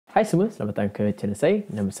Hai semua, selamat datang ke channel saya.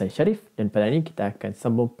 Nama saya Syarif dan pada hari ini kita akan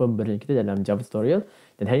sambung pembelajaran kita dalam Java tutorial.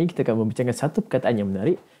 Dan hari ini kita akan membincangkan satu perkataan yang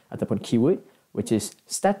menarik ataupun keyword which is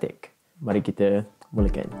static. Mari kita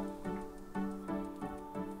mulakan.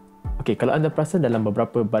 Okey, kalau anda perasan dalam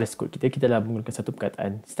beberapa baris kod kita telah menggunakan satu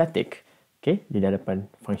perkataan static, okey, di hadapan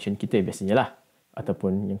function kita biasanya lah.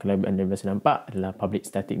 Ataupun yang kalau anda biasa nampak adalah public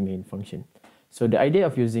static main function. So the idea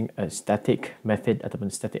of using a static method ataupun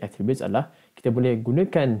static attributes adalah kita boleh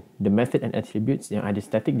gunakan the method and attributes yang ada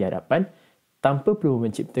static di hadapan tanpa perlu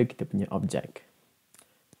mencipta kita punya objek.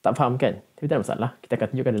 Tak faham kan? Tapi tak ada masalah. Kita akan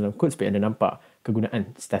tunjukkan dalam kod supaya anda nampak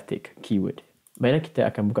kegunaan static keyword. Baiklah, kita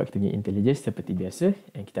akan buka kita punya IntelliJ seperti biasa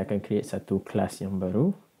dan kita akan create satu kelas yang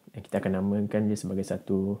baru dan kita akan namakan dia sebagai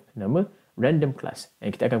satu nama random class.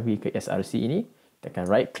 Dan kita akan pergi ke src ini, kita akan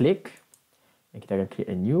right click dan kita akan create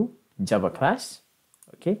a new Java class,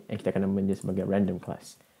 okay, dan kita akan nama dia sebagai random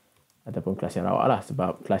class ataupun kelas yang rawak lah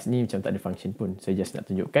sebab kelas ni macam tak ada function pun. Saya just nak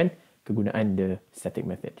tunjukkan kegunaan the static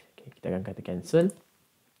method. Okay, kita akan kata cancel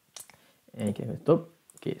and kita akan tutup.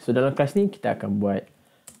 Okay, so dalam kelas ni kita akan buat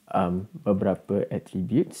beberapa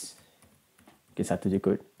attributes. Okay, satu je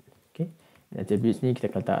kot. Okay, dan attributes ni kita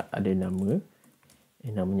akan letak ada nama,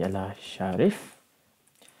 namanya adalah Syarif.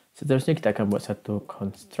 Seterusnya kita akan buat satu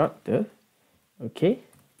constructor. Okay,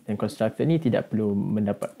 dan constructor ni tidak perlu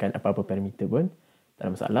mendapatkan apa-apa parameter pun. Tak ada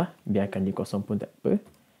masalah. Biarkan dia kosong pun tak apa.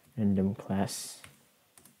 Random class.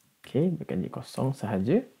 Okay, biarkan dia kosong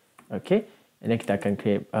sahaja. Okay, and then kita akan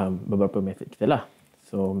create beberapa method kita lah.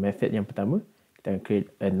 So method yang pertama, kita akan create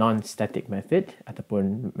a non-static method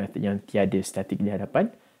ataupun method yang tiada static di hadapan.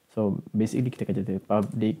 So basically kita akan kata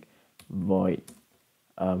public void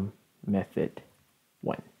method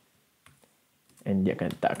 1. And dia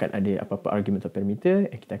tak akan ada apa-apa argument atau parameter.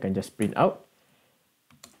 And kita akan just print out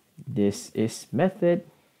this is method,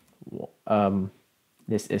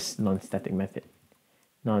 this is non-static method,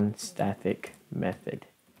 non-static method,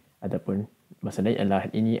 ataupun maksud lain adalah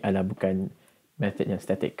ini adalah bukan method yang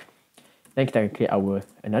static. Then kita akan create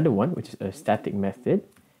another one which is a static method.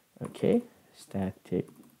 Okay, static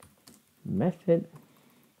method,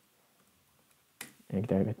 and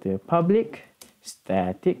kita akan kata public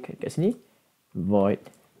static kat sini void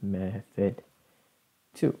method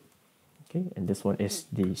 2. Okay, and this one is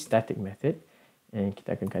the static method. And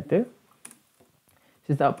kita akan kata,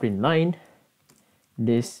 since the outprint line,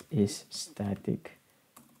 this is static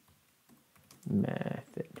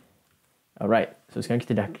method. Alright, so sekarang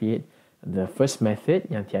kita dah create the first method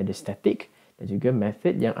yang tiada static dan juga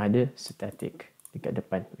method yang ada static dekat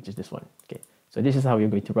depan, which is this one. Okay, so this is how we're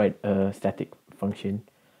going to write a static function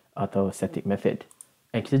atau static method.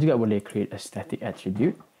 And kita juga boleh create a static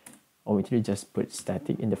attribute, or we can just put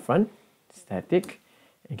static in the front, static,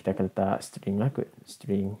 and kita akan letak string lah kot,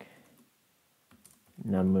 string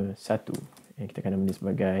nama 1, and kita akan nama dia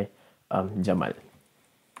sebagai Jamal.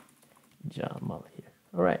 Jamal here.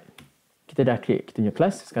 Alright, kita dah create kita punya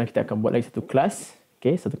class. Sekarang kita akan buat lagi satu class,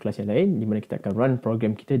 okay, satu class yang lain di mana kita akan run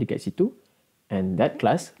program kita dekat situ, and that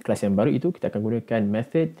class yang baru itu kita akan gunakan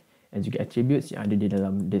method and juga attributes yang ada di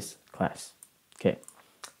dalam this class. Okay.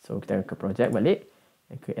 So kita akan ke project balik,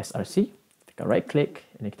 ke src, kita akan right click,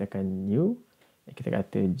 dan kita akan new, dan kita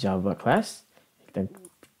kata Java class, kita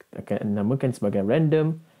akan namakan sebagai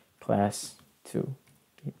random class 2.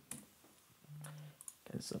 Okay.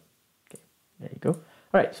 Cancel. Okay, there you go.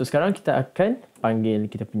 Alright, so sekarang kita akan panggil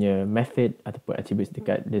kita punya method ataupun attributes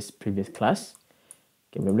dekat this previous class.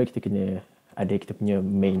 Okay, mula-mula kita kena ada kita punya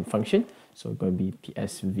main function, so going to be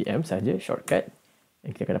psvm saja shortcut, dan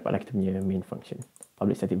kita akan dapatlah kita punya main function,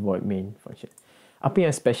 public static void main function. Apa yang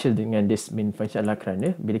special dengan this main function adalah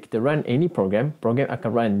kerana bila kita run any program akan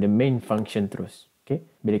run the main function terus. Okay?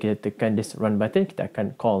 Bila kita tekan this run button, kita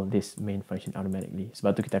akan call this main function automatically.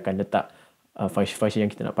 Sebab tu kita akan letak function yang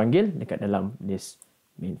kita nak panggil dekat dalam this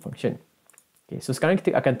main function. Okay, so sekarang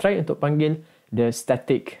kita akan try untuk panggil the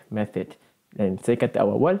static method. Dan saya kata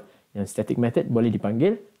awal-awal yang static method boleh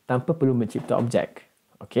dipanggil tanpa perlu mencipta objek.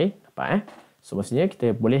 Okay, nampak So maksudnya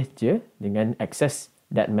kita boleh je dengan access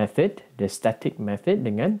that method, the static method,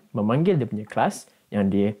 dengan memanggil dia punya class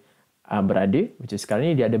yang dia berada, which is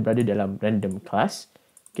sekarang ni dia ada berada dalam random class.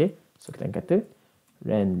 Okay, so kita akan kata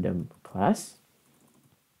random class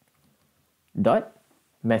dot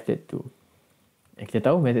method 2.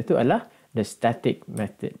 Kita tahu method 2 adalah the static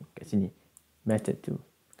method kat sini, method 2.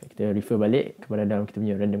 Kita refer balik kepada dalam kita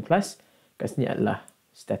punya random class, kat sini adalah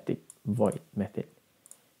static void method.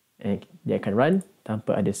 And dia akan run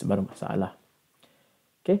tanpa ada sebarang masalah.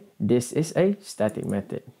 Okay, this is a static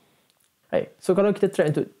method. Right, so kalau kita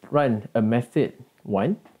try untuk run a method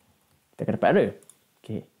 1, kita akan dapat error.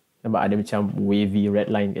 Okay, Nampak ada macam wavy red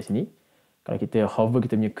line kat sini. Kalau kita hover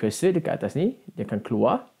kita punya cursor dekat atas ni, dia akan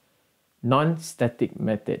keluar non-static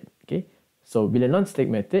method. Okay? So, bila non-static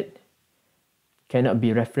method cannot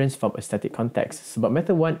be referenced from a static context. Sebab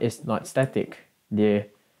method 1 is not static. Dia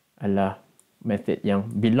adalah method yang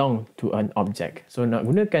belong to an object. So, nak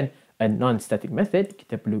gunakan a non-static method,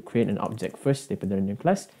 kita perlu create an object first daripada random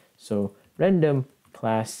class. So, random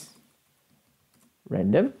class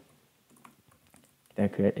random.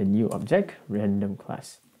 Kita create a new object, random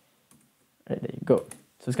class. Alright, there you go.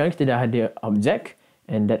 So, sekarang kita dah ada object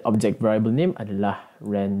and that object variable name adalah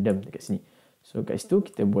random dekat sini. So, kat situ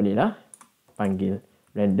kita bolehlah panggil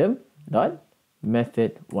random dot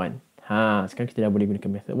method 1. Sekarang kita dah boleh gunakan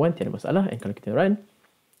method 1, tiada masalah. And kalau kita run,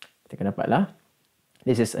 kita akan dapatlah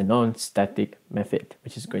this is a non-static method,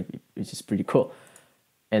 which is pretty cool.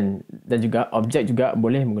 Dan juga object juga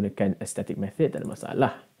boleh menggunakan a static method, tak ada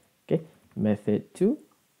masalah. Okay, method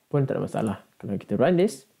 2 pun tak ada masalah. Kalau kita run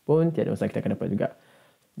this pun tiada masalah, kita akan dapat juga.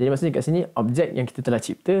 Jadi maksudnya kat sini objek yang kita telah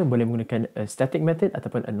cipta boleh menggunakan a static method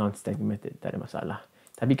ataupun a non-static method, tak ada masalah.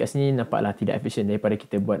 Tapi kat sini nampaklah tidak efisien daripada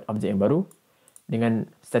kita buat objek yang baru. Dengan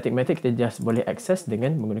static method kita just boleh access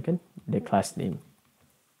dengan menggunakan the class name.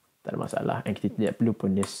 Tak ada masalah. And kita tidak perlu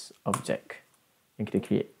pun this object yang kita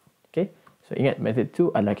create. Okay. So ingat method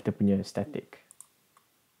 2 adalah kita punya static.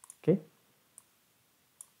 Okay.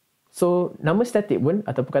 So nama static pun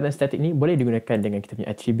atau perkataan static ni boleh digunakan dengan kita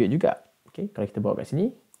punya attribute juga. Okay. Kalau kita bawa kat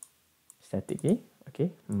sini static ni.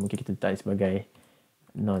 Okay. Mungkin kita letak sebagai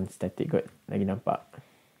non-static kot. Lagi nampak.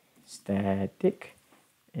 Static.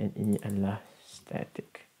 And ini adalah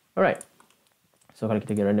static. Alright. So kalau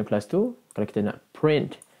kita get random class 2, kalau kita nak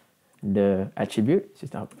print the attribute,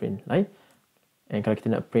 sistem print line. And kalau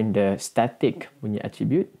kita nak print the static punya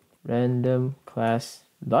attribute, random class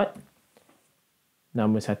dot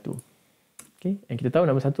nama 1. Okay. And kita tahu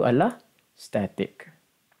nama 1 adalah static.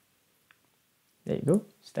 There you go.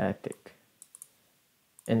 Static.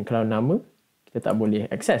 And kalau nama, kita tak boleh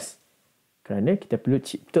access. Kerana kita perlu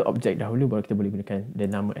cipta objek dahulu baru kita boleh gunakan the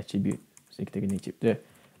nama attribute. So kita kena cipta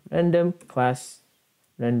random class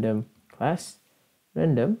random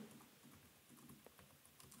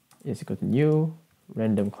is equal to new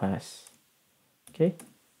random class. Okay.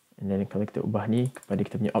 And then kalau kita ubah ni kepada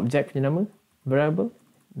kita punya objek punya nama variable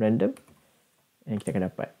random, and kita akan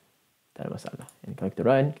dapat, tak ada masalah. And kalau kita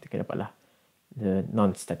run, kita akan dapatlah the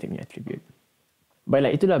non-static attribute.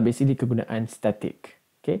 Baiklah, itulah basically kegunaan static.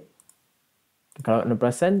 Okay. Kalau anda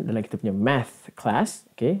perasan dalam kita punya math class,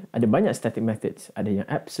 okay, ada banyak static methods. Ada yang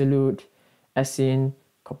absolute, async,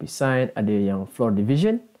 copy sign, ada yang floor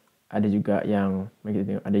division, ada juga yang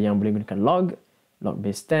boleh gunakan log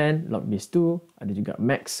base 10, log base 2, ada juga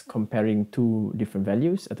max comparing two different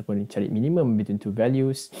values ataupun cari minimum between two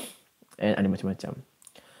values, and ada macam-macam.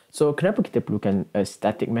 So, kenapa kita perlukan a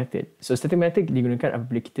static method? So, static method digunakan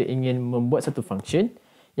apabila kita ingin membuat satu function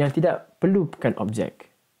yang tidak perlukan objek.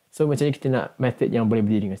 So, macamnya kita nak method yang boleh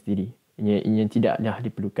berdiri dengan sendiri. Yang tidaklah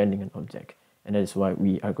diperlukan dengan objek. And that is why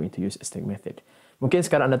we are going to use a static method. Mungkin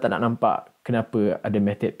sekarang anda tak nak nampak kenapa ada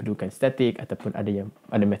method perlukan static ataupun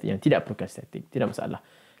ada method yang tidak perlukan static. Tidak masalah.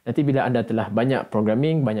 Nanti bila anda telah banyak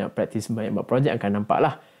programming, banyak practice, banyak buat projek, akan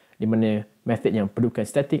nampaklah di mana method yang perlukan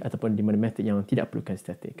static ataupun di mana method yang tidak perlukan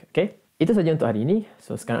static. Okay? Itu saja untuk hari ini.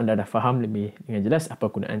 So, sekarang anda dah faham lebih dengan jelas apa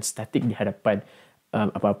gunaan static di hadapan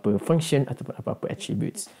apa-apa function ataupun apa-apa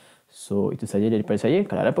attributes. So, itu saja daripada saya.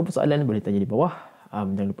 Kalau ada apa-apa soalan, boleh tanya di bawah.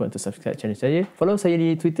 Jangan lupa untuk subscribe channel saya. Follow saya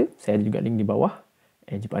di Twitter. Saya ada juga link di bawah.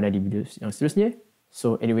 Dan jumpa anda di video yang seterusnya.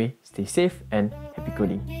 So, anyway, stay safe and happy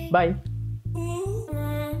coding. Bye!